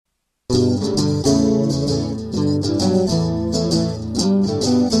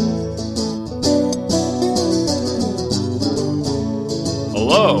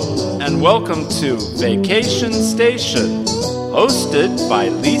welcome to Vacation Station, hosted by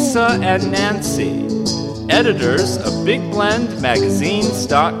Lisa and Nancy, editors of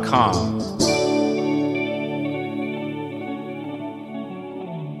BigBlendMagazines.com.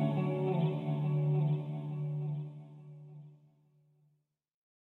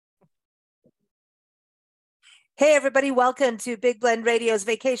 Hey everybody, welcome to Big Blend Radio's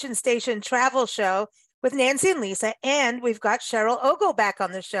Vacation Station Travel Show with Nancy and Lisa, and we've got Cheryl Ogle back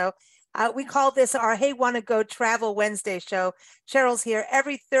on the show. We call this our Hey Wanna Go Travel Wednesday show. Cheryl's here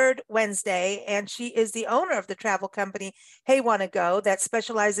every third Wednesday, and she is the owner of the travel company Hey Wanna Go that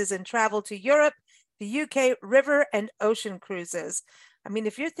specializes in travel to Europe, the UK, river and ocean cruises. I mean,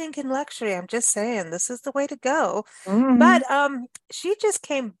 if you're thinking luxury, I'm just saying this is the way to go. Mm-hmm. But she just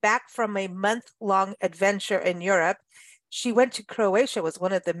came back from a month-long adventure in Europe. She went to Croatia, was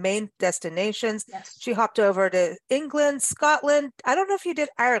one of the main destinations. Yes. She hopped over to England, Scotland. I don't know if you did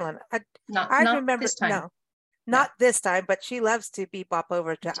Ireland. Not remember this time. No, not this time, but she loves to bebop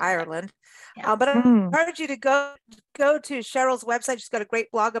over to Ireland. Yeah. But I encourage you to go to Cheryl's website. She's got a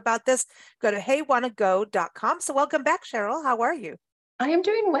great blog about this. Go to heywannago.com. So welcome back, Cheryl. How are you? I am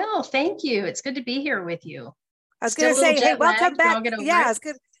doing well. Thank you. It's good to be here with you. I was going to say, hey, welcome back. Yeah, it's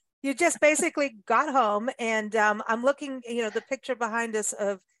good. You just basically got home, and I'm looking, the picture behind us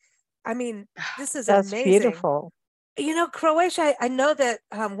of, I mean, this is That's amazing. Beautiful. Croatia, I know that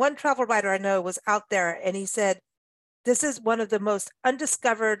one travel writer I know was out there, and he said, this is one of the most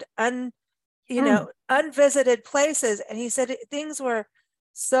undiscovered, unvisited places. And he said things were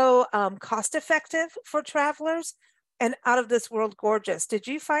so cost effective for travelers and out of this world gorgeous. Did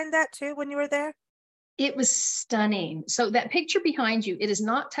you find that too when you were there? It was stunning. So that picture behind you, it is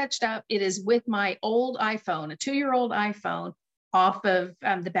not touched up. It is with my old iPhone, a 2-year-old iPhone, off of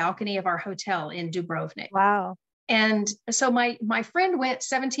the balcony of our hotel in Dubrovnik. Wow. And so my friend went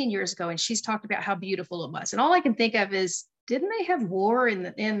 17 years ago, and she's talked about how beautiful it was. And all I can think of is, didn't they have war in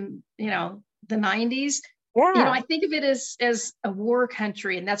the 90s? Yeah. I think of it as a war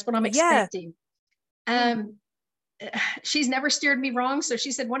country, and that's what I'm expecting. She's never steered me wrong. So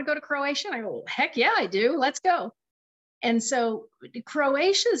she said, want to go to Croatia? And I go, heck yeah, I do. Let's go. And so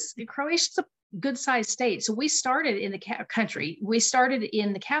Croatia's a good sized state. So we started in the country. We started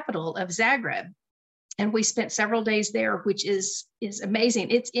in the capital of Zagreb, and we spent several days there, which is amazing.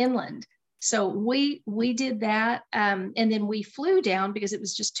 It's inland. So we did that. And then we flew down because it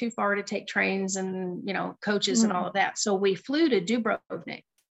was just too far to take trains and, coaches and all of that. So we flew to Dubrovnik.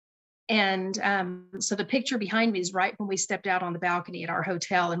 And so the picture behind me is right when we stepped out on the balcony at our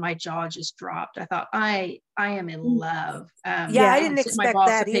hotel, and my jaw just dropped. I thought, I am in love. I didn't expect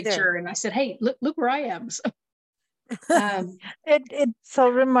that either. Picture, and I said, hey, look where I am. So, it so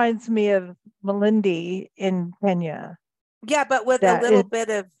reminds me of Malindi in Kenya. Yeah, but with a little bit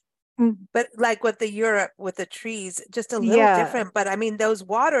of, but like with the Europe, with the trees, just a little different. But I mean, those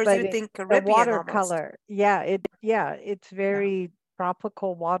waters, you think Caribbean the water almost. Color. It's very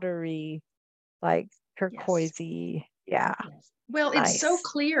tropical, watery, like turquoisey. Yes. Well, nice. It's so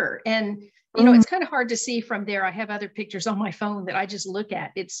clear, and it's kind of hard to see from there. I have other pictures on my phone that I just look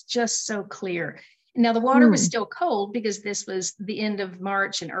at. It's just so clear. Now the water was still cold because this was the end of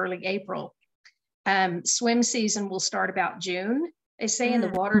March and early April. Swim season will start about June, they say, and the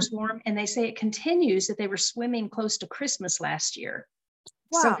water's warm, and they say it continues, that they were swimming close to Christmas last year.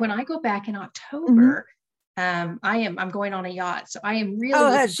 Wow. So when I go back in October, I'm going on a yacht. So I am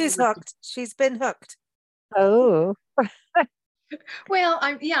really. She's hooked. She's been hooked. Oh. Well,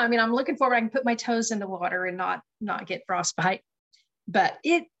 I'm looking forward. I can put my toes in the water and not get frostbite. But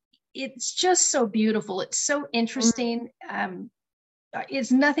it's just so beautiful. It's so interesting.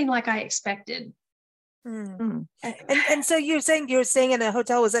 It's nothing like I expected. And so you're saying in a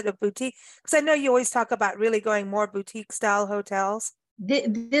hotel, was it a boutique? Because I know you always talk about really going more boutique style hotels.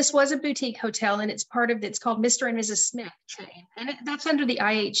 This was a boutique hotel, and it's called Mr. and Mrs. Smith chain, and that's under the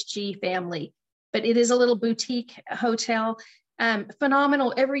IHG family, but it is a little boutique hotel.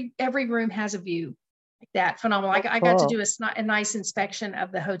 Phenomenal. Every room has a view like that. Phenomenal. I got to do a nice inspection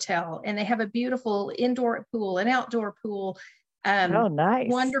of the hotel, and they have a beautiful indoor pool, an outdoor pool.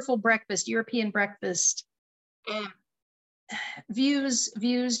 Nice. Wonderful breakfast, European breakfast. Views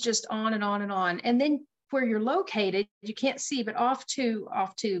just on and on and on. And then where you're located, you can't see, but off to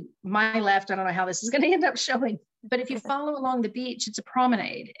my left, I don't know how this is going to end up showing, but if you follow along the beach, it's a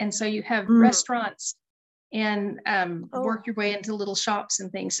promenade. And so you have restaurants and work your way into little shops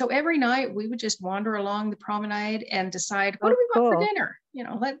and things. So every night we would just wander along the promenade and decide, what do we want for dinner?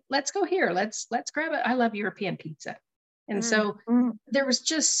 Let's go here. Let's grab it. I love European pizza. And so there was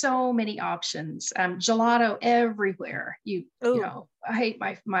just so many options. Gelato everywhere. You know, I hate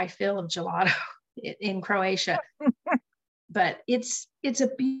my fill of gelato in Croatia, but it's a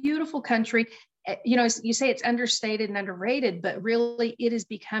beautiful country. You know, you say it's understated and underrated, but really it is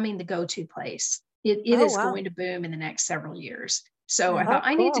becoming the go-to place. It is going to boom in the next several years. So I thought,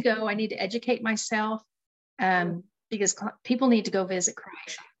 I need to go. I need to educate myself, because people need to go visit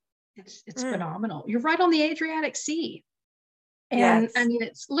Croatia. It's phenomenal. You're right on the Adriatic Sea. And I mean,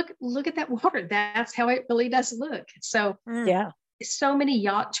 it's look at that water. That's how it really does look. So so many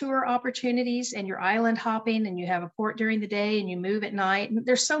yacht tour opportunities, and you're island hopping, and you have a port during the day and you move at night. And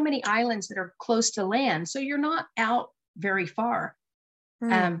there's so many islands that are close to land. So you're not out very far.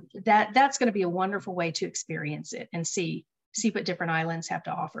 That's going to be a wonderful way to experience it and see what different islands have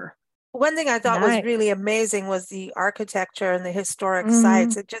to offer. One thing I thought was really amazing was the architecture and the historic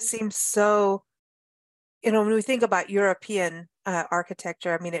sites. It just seems so, you know, when we think about European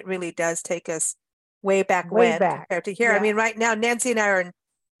architecture, I mean, it really does take us way back compared to here. I mean, right now, Nancy and I are in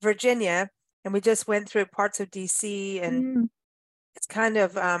Virginia, and we just went through parts of DC, and it's kind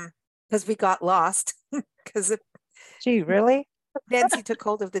of because we got lost because Gee, really? Nancy took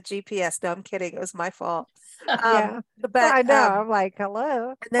hold of the GPS. No, I'm kidding. It was my fault. But I know. I'm like, hello.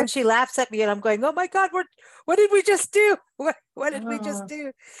 And then she laughs at me, and I'm going, "Oh my God, what did we just do? What did we just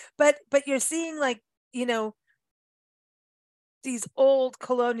do?" But you're seeing, like, you know, these old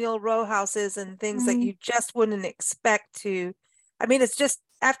colonial row houses and things that you just wouldn't expect to. I mean, it's just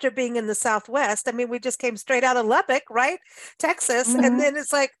after being in the Southwest. I mean, we just came straight out of Lubbock, right? Texas. And then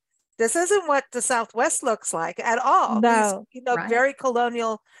it's like, this isn't what the Southwest looks like at all. No. These, you know, very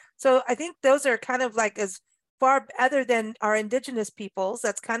colonial. So I think those are kind of like as far, other than our indigenous peoples,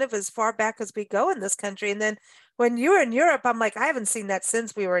 that's kind of as far back as we go in this country. And then when you were in Europe, I'm like, I haven't seen that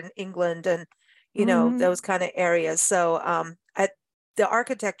since we were in England and, you know, those kind of areas. So the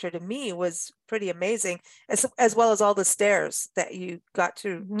architecture to me was pretty amazing, as well as all the stairs that you got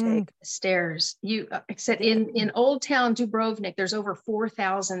to take. Stairs. Except in Old Town Dubrovnik, there's over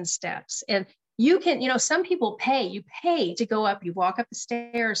 4,000 steps. And you can, you know, some people you pay to go up. You walk up the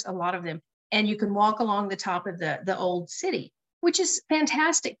stairs, a lot of them, and you can walk along the top of the old city, which is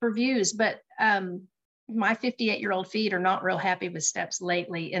fantastic for views. But my 58-year-old feet are not real happy with steps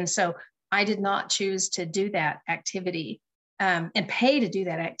lately. And so I did not choose to do that activity and pay to do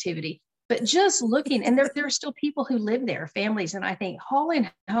that activity. But just looking, and there are still people who live there, families, and I think hauling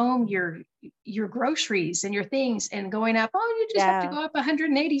home your groceries and your things and going up, you just have to go up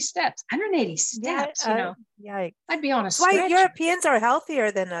 180 steps. 180 steps, you know. Yikes. I'd be on a That's why stretcher. Europeans are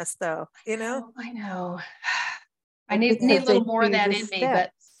healthier than us, though, you know. I know. I need a little more of that in me,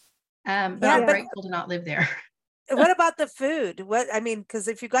 but I'm grateful to not live there. What about the food? Because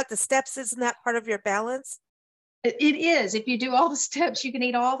if you got the steps, isn't that part of your balance? It is. If you do all the steps, you can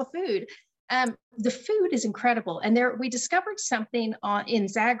eat all the food. The food is incredible. And we discovered something in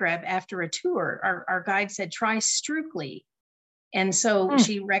Zagreb after a tour. Our guide said, try Strukli. And so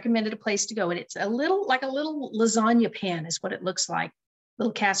she recommended a place to go. And it's a little lasagna pan is what it looks like,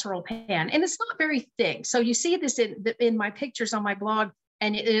 little casserole pan. And it's not very thick. So you see this in my pictures on my blog.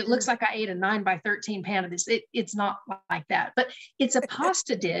 And it looks like I ate a 9x13 pan of this. It's not like that, but it's a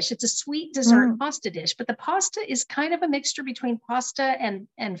pasta dish. It's a sweet dessert pasta dish, but the pasta is kind of a mixture between pasta and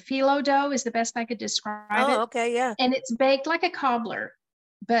phyllo dough is the best I could describe it. Oh, okay, yeah. And it's baked like a cobbler,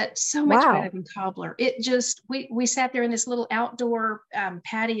 but so much better than cobbler. It just, we sat there in this little outdoor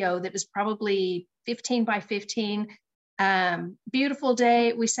patio that was probably 15x15. Beautiful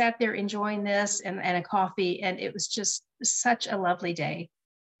day. We sat there enjoying this and a coffee, and it was just such a lovely day.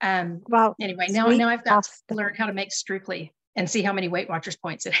 Anyway, now I've got to learn how to make Strukli and see how many Weight Watchers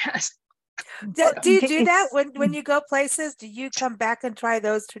points it has. Do you do that when you go places? Do you come back and try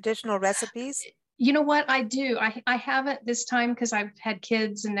those traditional recipes? You know what? I do. I haven't this time because I've had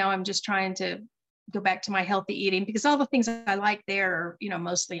kids, and now I'm just trying to go back to my healthy eating because all the things I like there are, you know,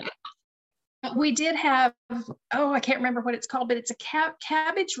 mostly. We did have, I can't remember what it's called, but it's a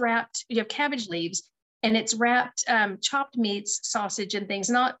cabbage wrapped, you have cabbage leaves, and it's wrapped chopped meats, sausage and things,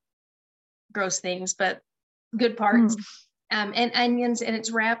 not gross things, but good parts, and onions, and it's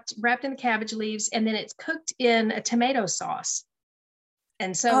wrapped in the cabbage leaves, and then it's cooked in a tomato sauce.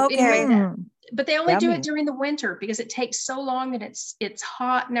 And so anyway, but they only do it during the winter because it takes so long and it's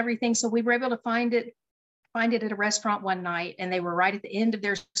hot and everything. So we were able to find it at a restaurant one night, and they were right at the end of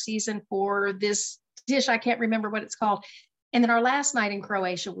their season for this dish. I can't remember what it's called. And then our last night in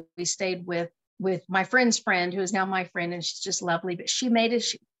Croatia, we stayed with my friend's friend, who is now my friend, and she's just lovely, but she made it.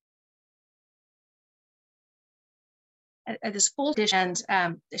 this full dish, and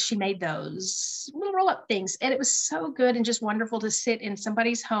she made those little roll-up things, and it was so good and just wonderful to sit in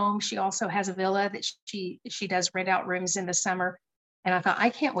somebody's home. She also has a villa that she does rent out rooms in the summer, and I thought, I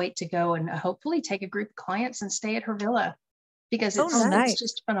can't wait to go and hopefully take a group of clients and stay at her villa, because it's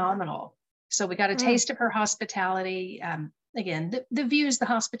just phenomenal. So we got a taste of her hospitality. Again, the views, the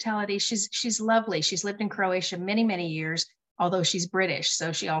hospitality. She's lovely. She's lived in Croatia many, many years, although she's British.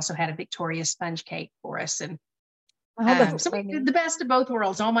 So she also had a Victoria sponge cake for us, and so we did the best of both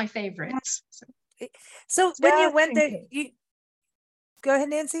worlds, all my favorites. So when you went there, you go ahead,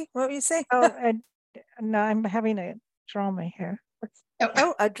 Nancy. What were you saying? No, I'm having a drama here.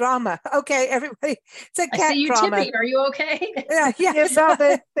 Oh, a drama. Okay, everybody. It's a cat I see you drama. tipping. Are you okay? Yeah.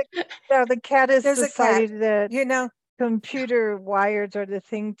 The cat has decided that computer wires are the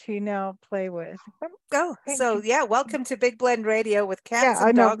thing to now play with. Oh, so yeah, welcome to Big Blend Radio with cats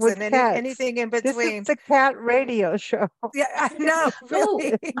and dogs and anything in between. This is a cat radio show. Yeah, I know.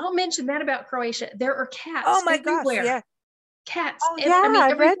 Really. I'll mention that about Croatia. There are cats. Oh my everywhere. gosh, yeah. Cats. Oh yeah,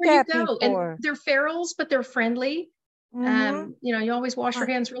 I read that you go. before. And they're ferals, but they're friendly. You always wash your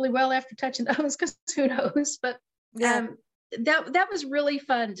hands really well after touching those, because who knows? But that was really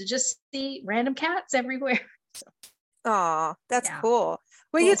fun to just see random cats everywhere. Oh, that's cool.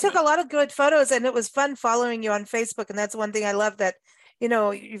 Well, you took a lot of good photos, and it was fun following you on Facebook. And that's one thing I love, that,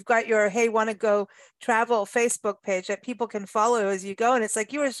 you've got your Hey Wanna Go Travel Facebook page that people can follow as you go. And it's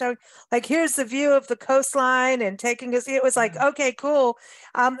like you were showing, like, here's the view of the coastline and taking us. It was like, okay, cool.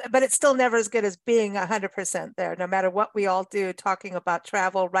 But it's still never as good as being 100% there, no matter what we all do, talking about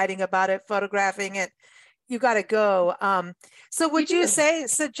travel, writing about it, photographing it. You got to go. So would you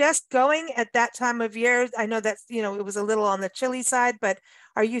suggest going at that time of year? I know that's, it was a little on the chilly side, but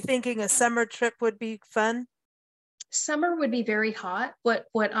are you thinking a summer trip would be fun? Summer would be very hot. What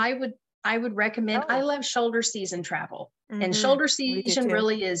I would recommend, I love shoulder season travel. And shoulder season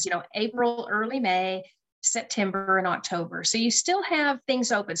really is, April, early May, September, and October. So you still have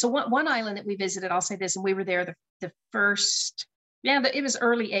things open. So one island that we visited, I'll say this, and we were there the first, it was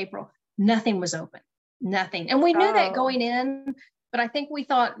early April. Nothing was open. Nothing. And we knew that going in, but I think we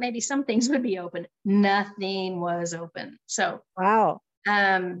thought maybe some things would be open. Nothing was open. So,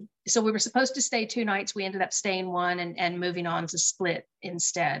 so we were supposed to stay 2 nights. We ended up staying 1 and moving on to Split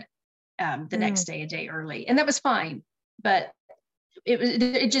instead, the next day, a day early. And that was fine, but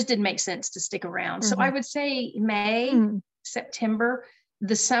it just didn't make sense to stick around. So I would say May, September.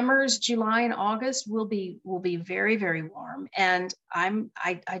 The summers, July and August, will be very, very warm. And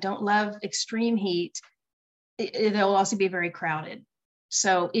I don't love extreme heat. They'll also be very crowded.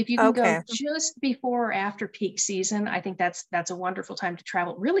 So if you can go just before or after peak season, I think that's a wonderful time to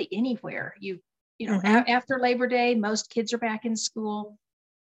travel, really anywhere. After Labor Day, most kids are back in school.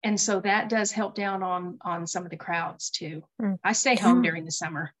 And so that does help down on some of the crowds too. I stay home during the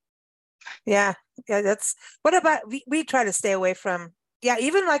summer. Yeah. That's, what about, we try to stay away from,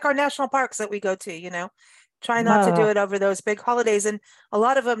 even like our national parks that we go to, try not to do it over those big holidays. And a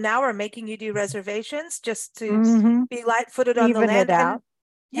lot of them now are making you do reservations just to be light-footed on the land. And,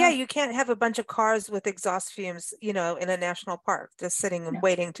 you can't have a bunch of cars with exhaust fumes, in a national park, just sitting and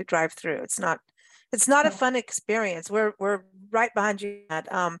waiting to drive through. It's not a fun experience. We're right behind you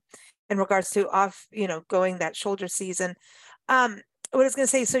in regards to going that shoulder season. What I was going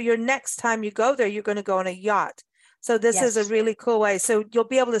to say, so your next time you go there, you're going to go on a yacht. So this is a really cool way. So you'll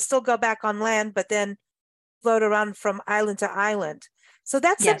be able to still go back on land, but then float around from island to island. So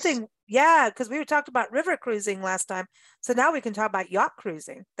that's something, because we were talking about river cruising last time. So now we can talk about yacht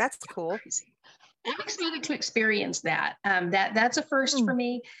cruising. That's cool. I'm excited to experience that. That's a first for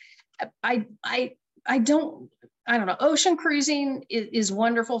me. I don't know. Ocean cruising is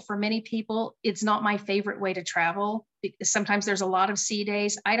wonderful for many people. It's not my favorite way to travel, because sometimes there's a lot of sea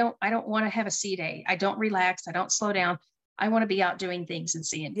days. I don't want to have a sea day. I don't relax. I don't slow down. I want to be out doing things and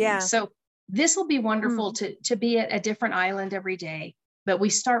seeing things. So this will be wonderful to be at a different island every day. But we're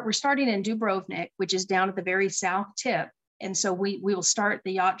starting in Dubrovnik, which is down at the very south tip. And so we will start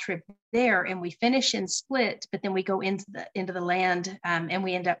the yacht trip there, and we finish in Split, but then we go into the land, and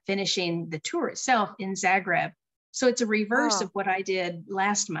we end up finishing the tour itself in Zagreb. So it's a reverse of what I did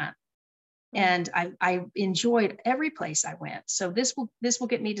last month. And I enjoyed every place I went. So this will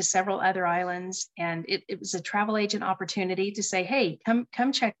get me to several other islands. And it was a travel agent opportunity to say, hey,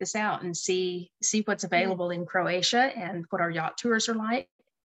 come check this out and see what's available in Croatia and what our yacht tours are like.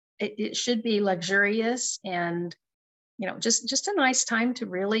 It should be luxurious and, just a nice time to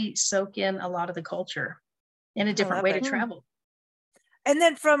really soak in a lot of the culture and a different way to travel. And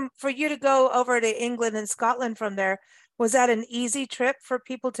then for you to go over to England and Scotland from there, was that an easy trip for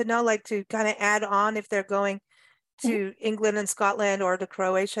people to know, like to kind of add on if they're going to England and Scotland or to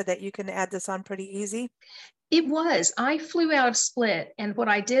Croatia that you can add this on pretty easy? It was. I flew out of Split, and what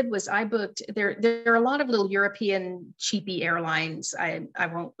I did was I booked. There are a lot of little European cheapy airlines. I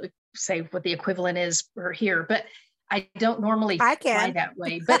won't say what the equivalent is for here, but I don't normally fly that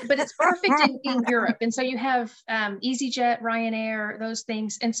way. But it's perfect in Europe, and so you have EasyJet, Ryanair, those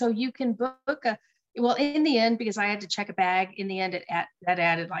things, and so you can book a. Well, in the end, because I had to check a bag, in the end, that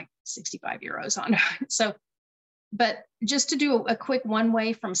added like 65 euros on it. So, but just to do a quick one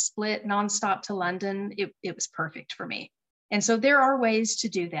way from Split nonstop to London, it was perfect for me. And so there are ways to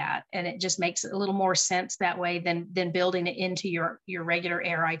do that. And it just makes a little more sense that way than building it into your regular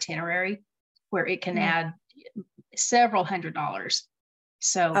air itinerary, where it can add several $100s.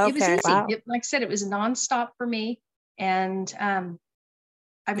 So it was easy. Wow. Like I said, it was nonstop for me. And I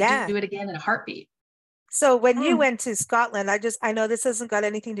would do it again in a heartbeat. So when you went to Scotland, I know this hasn't got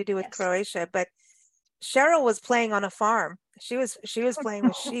anything to do with Croatia, but Cheryl was playing on a farm. She was playing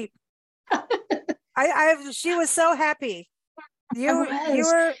with sheep. She was so happy. You're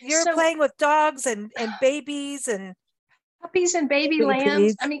playing with dogs and babies and puppies and baby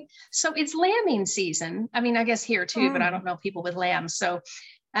lambs. I mean, so it's lambing season. I mean, I guess here too, but I don't know people with lambs. So,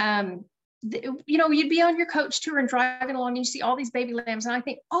 you'd be on your coach tour and driving along and you see all these baby lambs. And I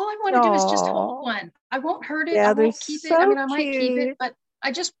think, all I want to do is just hold one. I won't hurt it. I won't keep it. I mean, I might keep it, but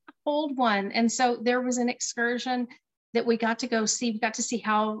I just hold one. And so there was an excursion that we got to go see. We got to see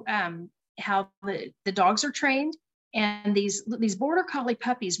how the dogs are trained. And these border collie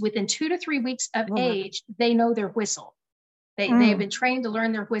puppies, within 2 to 3 weeks of age, they know their whistle. They've been trained to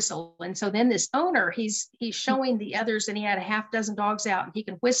learn their whistle. And so then this owner, he's showing the others, and he had a half dozen dogs out, and he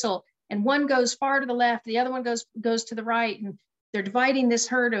can whistle. And one goes far to the left, the other one goes to the right, and they're dividing this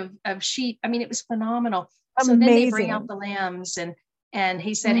herd of sheep. I mean, it was phenomenal. Amazing. So then they bring out the lambs, and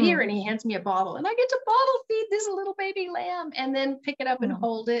he said, here, and he hands me a bottle, and I get to bottle feed this little baby lamb and then pick it up and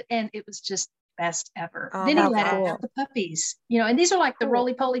hold it. And it was just best ever. Then he let out the puppies, and these are like the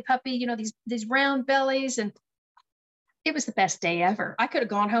roly-poly puppy, these round bellies, and it was the best day ever. I could have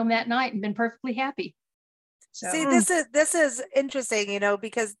gone home that night and been perfectly happy. So. See, this is interesting,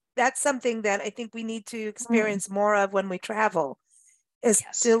 because that's something that I think we need to experience more of when we travel, is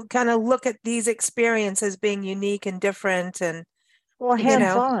to kind of look at these experiences being unique and different, and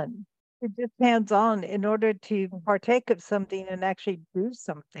hands-on. It's just hands-on in order to partake of something and actually do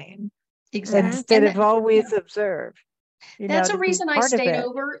something. Exactly. Instead of always observe. That's a reason I stayed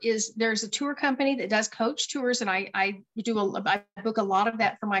over. Is there's a tour company that does coach tours, and I book a lot of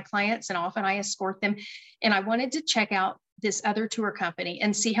that for my clients, and often I escort them. And I wanted to check out this other tour company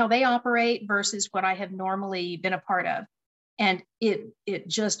and see how they operate versus what I have normally been a part of. And it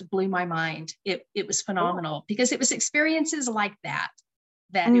just blew my mind. It was phenomenal because it was experiences like that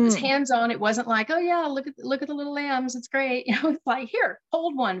it was hands-on. It wasn't like, oh yeah, look at the little lambs, it's great. It's like, here,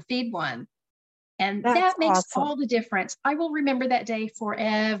 hold one, feed one. And that makes all the difference. I will remember that day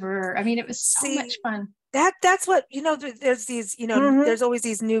forever. I mean, it was so much fun. That's what, there's these, there's always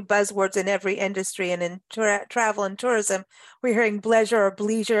these new buzzwords in every industry, and in travel and tourism, we're hearing pleasure or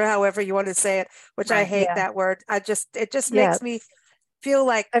bleisure, however you want to say it, which I hate that word. It just makes me feel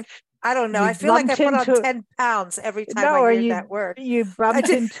like, I don't know. I feel like I put on 10 pounds every time I hear that word. You bumped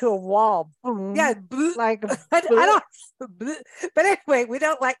into a wall. Boom. Yeah. Like, I don't, but anyway, we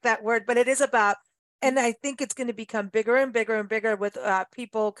don't like that word, but it is about, and I think it's going to become bigger and bigger and bigger with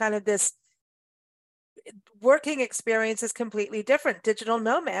people, kind of this working experience is completely different. Digital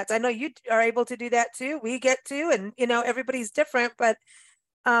nomads. I know you are able to do that too. We get to, and everybody's different, but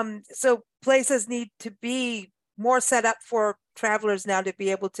so places need to be more set up for travelers now to be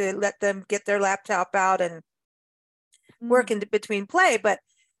able to let them get their laptop out and work in between play. But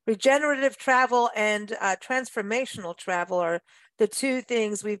regenerative travel and transformational travel are the two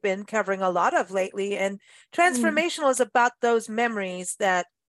things we've been covering a lot of lately. And transformational is about those memories that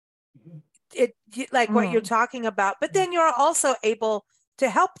what you're talking about, but then you're also able to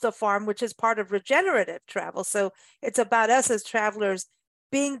help the farm, which is part of regenerative travel. So it's about us as travelers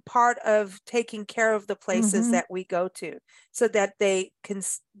being part of taking care of the places that we go to so that they can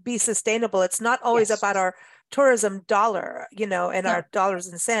be sustainable. It's not always about our tourism dollar, and our dollars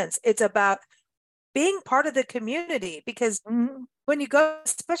and cents. It's about being part of the community, because when you go,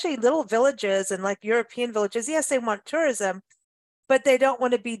 especially little villages and like European villages, yes, they want tourism, but they don't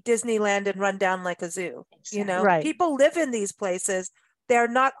want to be Disneyland and run down like a zoo. Exactly. Right. People live in these places. They're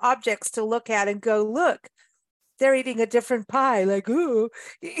not objects to look at and go, look, they're eating a different pie, like, ooh,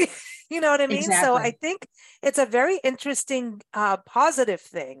 you know what I mean? Exactly. So I think it's a very interesting, positive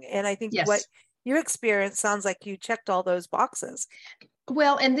thing. And I think what your experience sounds like you checked all those boxes.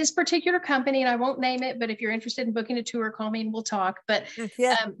 Well, and this particular company, and I won't name it, but if you're interested in booking a tour, call me and we'll talk. But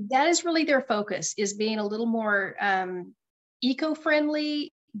that is really their focus, is being a little more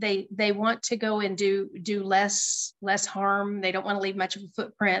eco-friendly. They want to go and do less harm. They don't want to leave much of a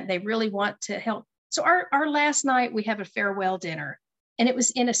footprint. They really want to help. So our last night, we have a farewell dinner, and it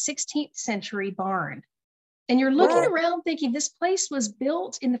was in a 16th century barn. And you're looking around thinking this place was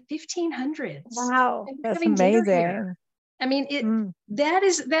built in the 1500s. Wow, that's amazing. I mean, that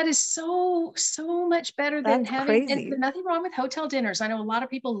is so much better than having, and nothing wrong with hotel dinners. I know a lot of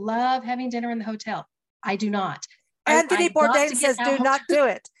people love having dinner in the hotel. I do not. Anthony Bourdain says, do not do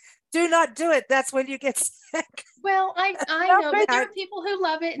it. Do not do it. That's when you get sick. Well, I know, but there are people who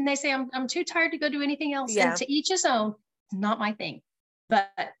love it, and they say, I'm too tired to go do anything else. And to each his own, not my thing.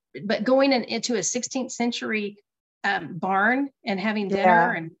 But going into a 16th century barn and having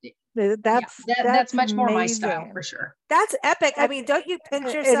dinner and that's much more my style for sure. That's epic. I mean, don't you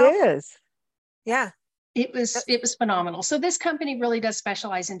pinch yourself? It is. Yeah. It was phenomenal. So this company really does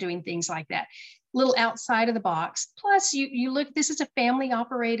specialize in doing things like that, little outside of the box. Plus you look, this is a family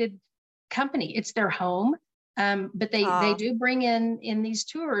operated company. It's their home. But they do bring in these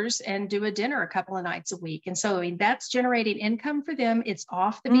tours and do a dinner a couple of nights a week. And so, I mean, that's generating income for them. It's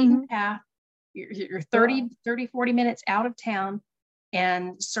off the beaten path. You're 30, 40 minutes out of town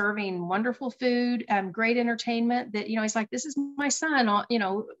and serving wonderful food, great entertainment that, he's like, this is my son,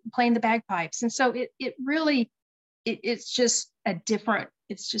 playing the bagpipes. And so it really, it's just a different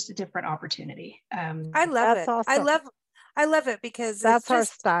opportunity. I love it. Awesome. I love it because that's our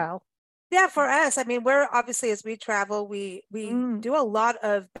style. Yeah, for us, I mean, we're obviously, as we travel, we do a lot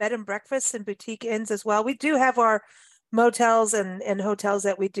of bed and breakfasts and boutique inns as well. We do have our motels and hotels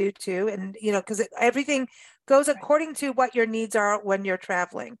that we do too. And, because everything goes according to what your needs are when you're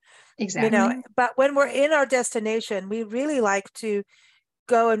traveling. Exactly. But when we're in our destination, we really like to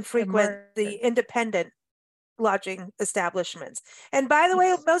go and frequent the independent lodging establishments. And by the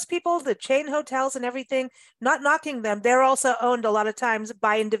way, most people, the chain hotels and everything, not knocking them, they're also owned a lot of times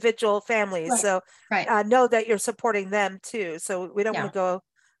by individual families. So know that you're supporting them too. So we don't want to go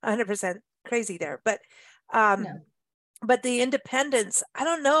 100% crazy there. But but the independents, I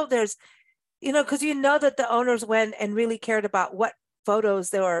don't know, there's, because that the owners went and really cared about what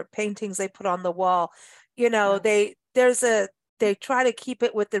photos or paintings they put on the wall. They try to keep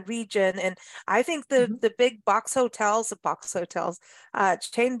it with the region. And I think the big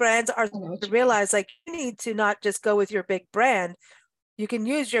chain brands are to realize, like, you need to not just go with your big brand. You can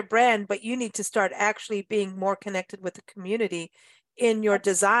use your brand, but you need to start actually being more connected with the community in your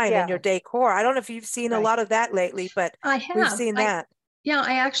design and your decor. I don't know if you've seen a lot of that lately, but we've seen that. Yeah,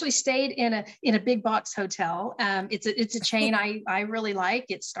 I actually stayed in a big box hotel. It's a chain I really like.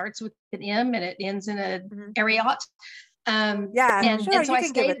 It starts with an M and it ends in a Marriott. And so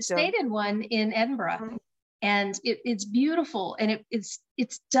I stayed in one in Edinburgh, and it's beautiful, and it's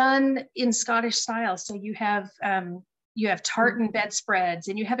done in Scottish style. So you have tartan bedspreads,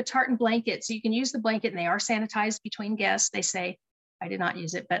 and you have a tartan blanket, so you can use the blanket, and they are sanitized between guests. They say, I did not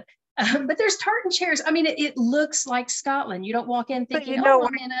use it, but there's tartan chairs. I mean, it looks like Scotland. You don't walk in thinking,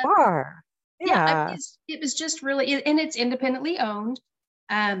 I'm in a bar. It was just really, and it's independently owned.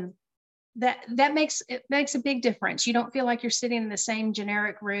 That makes a big difference. You don't feel like you're sitting in the same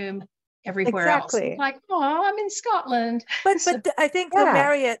generic room everywhere else. It's like, I'm in Scotland. But I think the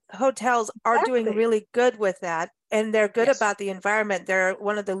Marriott hotels are doing really good with that, and they're good about the environment. They're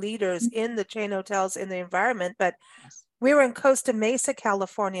one of the leaders in the chain hotels in the environment. But we were in Costa Mesa,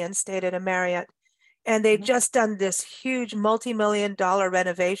 California, and stayed at a Marriott, and they've just done this huge multi-million-dollar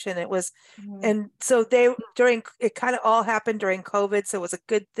renovation. It was, and so it kind of all happened during COVID. So it was a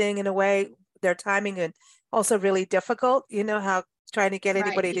good thing in a way, their timing, and also really difficult, how trying to get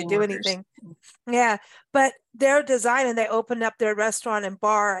anybody to do anything. Yeah. But their design, and they opened up their restaurant and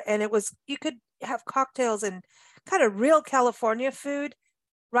bar, and you could have cocktails and kind of real California food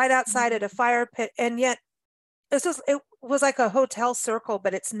right outside at a fire pit. And yet it was like a hotel circle,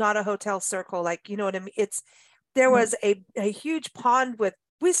 but it's not a hotel circle. Like, you know what I mean? There was a huge pond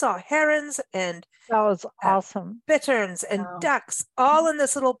we saw herons, and that was awesome. Bitterns and ducks all in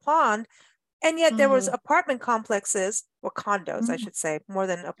this little pond. And yet there was apartment complexes, or condos, I should say, more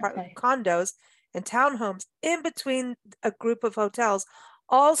than condos and townhomes in between a group of hotels,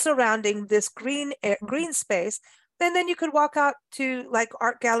 all surrounding this green space. And then you could walk out to like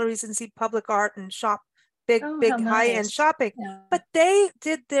art galleries and see public art and shop big high-end shopping. But they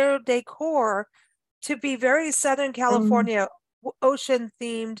did their decor to be very Southern California, ocean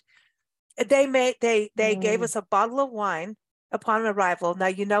themed. They gave us a bottle of wine upon arrival.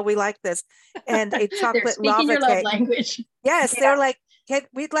 Now, we like this. And a chocolate speaking lava your love cake. language. Yes, they're like,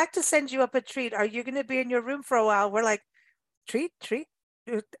 we'd like to send you up a treat. Are you going to be in your room for a while? We're like, treat.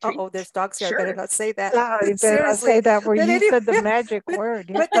 Oh, there's dogs here. Sure. I better not say that. No, you better not say that where you said the magic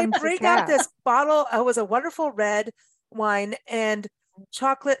word. But they bring out this bottle. It was a wonderful red wine and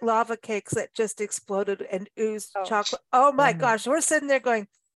chocolate lava cakes that just exploded and oozed chocolate. Oh my gosh. We're sitting there going,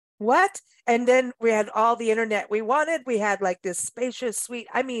 what? And then we had all the internet we wanted. We had like this spacious suite.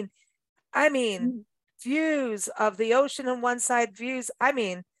 I mean, views of the ocean on one side, views. I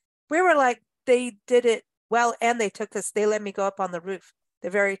mean, we were like, they did it well. And they let me go up on the roof, the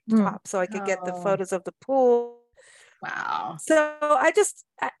very top, so I could get the photos of the pool. Wow. So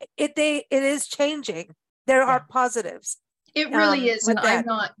it is changing. There are positives. It really is. And I'm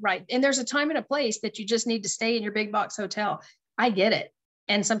not right. And there's a time and a place that you just need to stay in your big box hotel. I get it.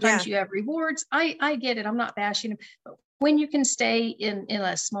 And sometimes you have rewards. I get it. I'm not bashing them. But when you can stay in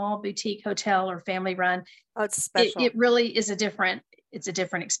a small boutique hotel or family run, it's special. It really is a different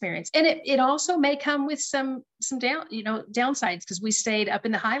experience. And it also may come with some downsides, because we stayed up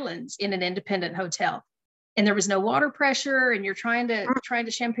in the Highlands in an independent hotel. And there was no water pressure, and you're trying to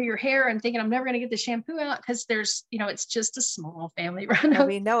shampoo your hair and thinking, I'm never going to get the shampoo out because there's, it's just a small family run.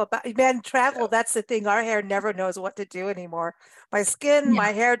 We know about travel. That's the thing. Our hair never knows what to do anymore. My skin,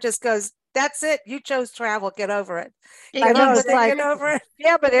 my hair just goes, that's it. You chose travel. Get over it. I know, it's like, get over it.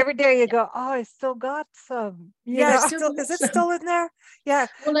 Yeah, but every day you go, oh, I still got some. Is it still in there? Yeah.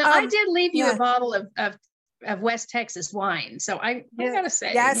 Well, now I did leave you a bottle of West Texas wine. So I gotta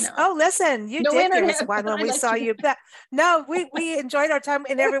say, yes. Oh, listen, you did give us wine when we saw you. No, we enjoyed our time,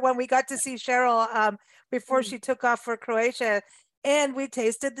 and everyone. We got to see Cheryl before she took off for Croatia, and we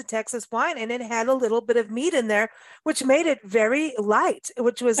tasted the Texas wine, and it had a little bit of meat in there, which made it very light,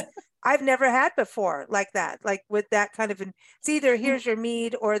 which was I've never had before like that, like with that kind of it's either here's your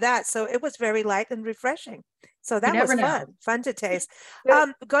mead or that. So it was very light and refreshing. So that was fun to taste.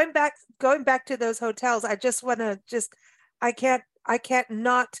 Going back to those hotels, I just want to I can't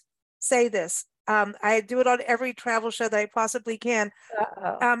not say this. I do it on every travel show that I possibly can.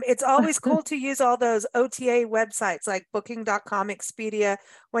 It's always cool to use all those OTA websites like booking.com, Expedia,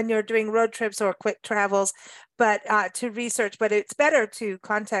 when you're doing road trips or quick travels, but to research. But it's better to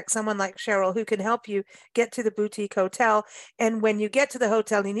contact someone like Cheryl who can help you get to the boutique hotel. And when you get to the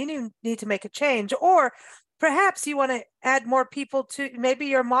hotel, you need to make a change, or perhaps you want to add more people to, maybe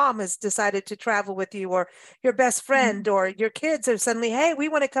your mom has decided to travel with you, or your best friend, or your kids are suddenly, hey, we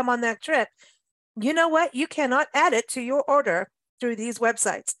want to come on that trip. You know what? You cannot add it to your order through these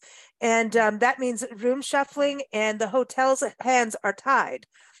websites. And that means room shuffling, and the hotel's hands are tied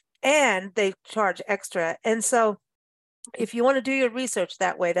and they charge extra. And so if you want to do your research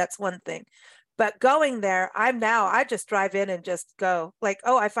that way, that's one thing. But going there, I just drive in and just go like,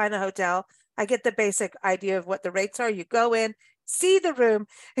 oh, I find a hotel. I get the basic idea of what the rates are. You go in, see the room,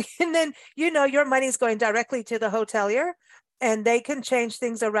 and then, your money's going directly to the hotelier, and they can change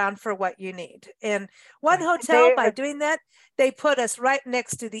things around for what you need. And one hotel, by doing that, they put us right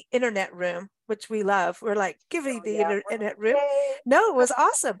next to the internet room, which we love. We're like, give me the internet room. No, it was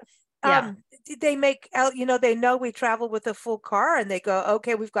awesome. They make out, they know we travel with a full car, and they go,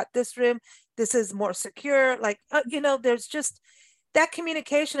 okay, we've got this room. This is more secure. Like, there's just that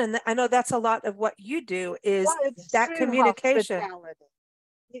communication. And I know that's a lot of what you do is that communication.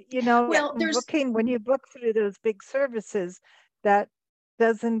 When you book through those big services, that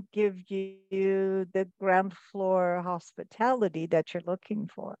doesn't give you the ground floor hospitality that you're looking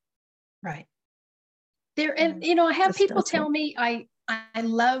for. Right. There, and I have people tell me I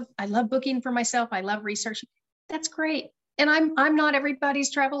love booking for myself. I love research. That's great. And I'm not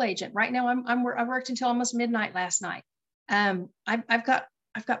everybody's travel agent. Right now I worked until almost midnight last night. I've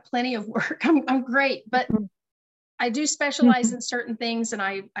got plenty of work. I'm great, but I do specialize in certain things, and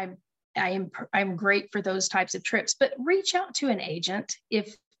I'm great for those types of trips. But reach out to an agent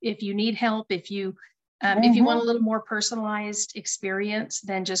if you need help, if you want a little more personalized experience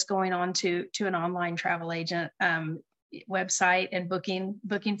than just going on to an online travel agent website and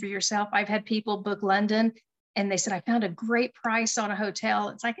booking for yourself. I've had people book London, and they said, I found a great price on a hotel.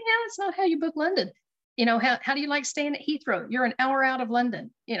 It's like, yeah, that's not how you book London. How do you like staying at Heathrow? You're an hour out of London,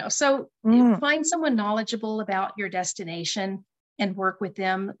 so find someone knowledgeable about your destination and work with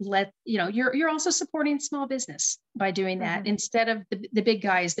them. You're also supporting small business by doing that instead of the big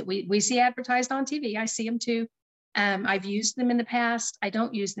guys that we see advertised on TV. I see them too. I've used them in the past. I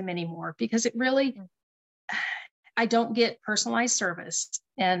don't use them anymore because it really, I don't get personalized service.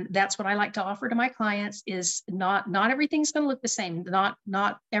 And that's what I like to offer to my clients is not everything's going to look the same.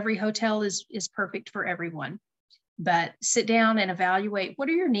 Not every hotel is perfect for everyone. but sit down and evaluate, what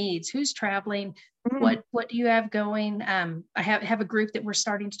are your needs? Who's traveling? What do you have going? I have a group that we're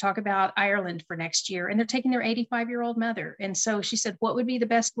starting to talk about Ireland for next year, and they're taking their 85-year-old mother. And so she said, what would be the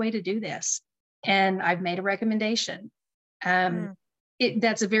best way to do this? And I've made a recommendation.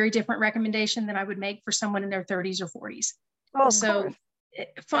 That's a very different recommendation than I would make for someone in their 30s or 40s. Oh, so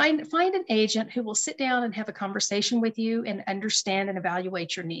find an agent who will sit down and have a conversation with you and understand and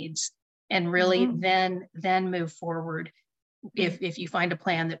evaluate your needs, and really then move forward if you find a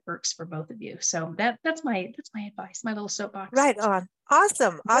plan that works for both of you. So that's my advice, my little soapbox. Right on.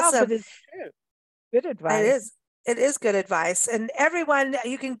 Awesome. No, but it's true. Good advice. It is good advice. And everyone,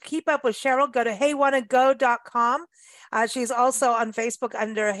 you can keep up with Cheryl. Go to heywannago.com. She's also on Facebook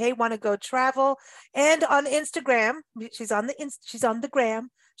under Hey Wanna Go Travel, and on Instagram. She's on the gram.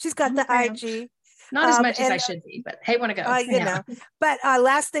 She's got the IG. Not as much as I should be, but hey, wanna go. You know. But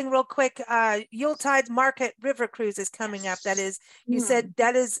last thing, real quick, Yuletide Market River Cruise is coming up. That is, you said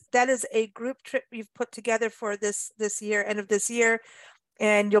that is a group trip you've put together for this year, end of this year.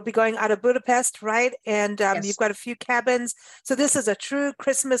 And you'll be going out of Budapest, right? And you've got a few cabins. So this is a true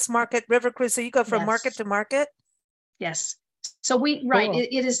Christmas market river cruise. So you go from market to market? Yes. So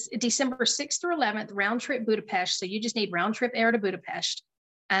it is December 6th through 11th, round trip Budapest. So you just need round trip air to Budapest.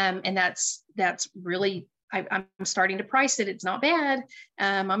 And that's really, I'm starting to price it. It's not bad.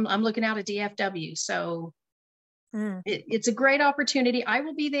 I'm looking out at DFW. So it's a great opportunity. I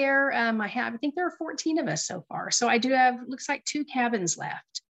will be there. I think there are 14 of us so far. So I do have, looks like 2 cabins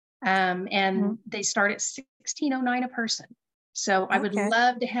left. And they start at $16.09 a person. So I would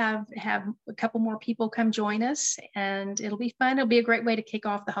love to have a couple more people come join us, and it'll be fun. It'll be a great way to kick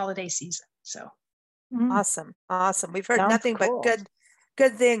off the holiday season. So awesome. We've heard nothing but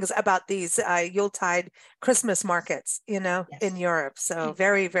good things about these Yuletide Christmas markets, in Europe. So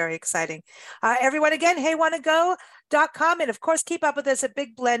very, very exciting. Everyone, again, heywannago.com. And of course, keep up with us at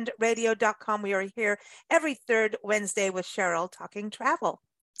bigblendradio.com. We are here every third Wednesday with Cheryl talking travel.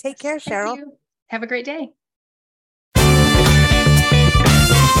 Take care, Cheryl. Have a great day.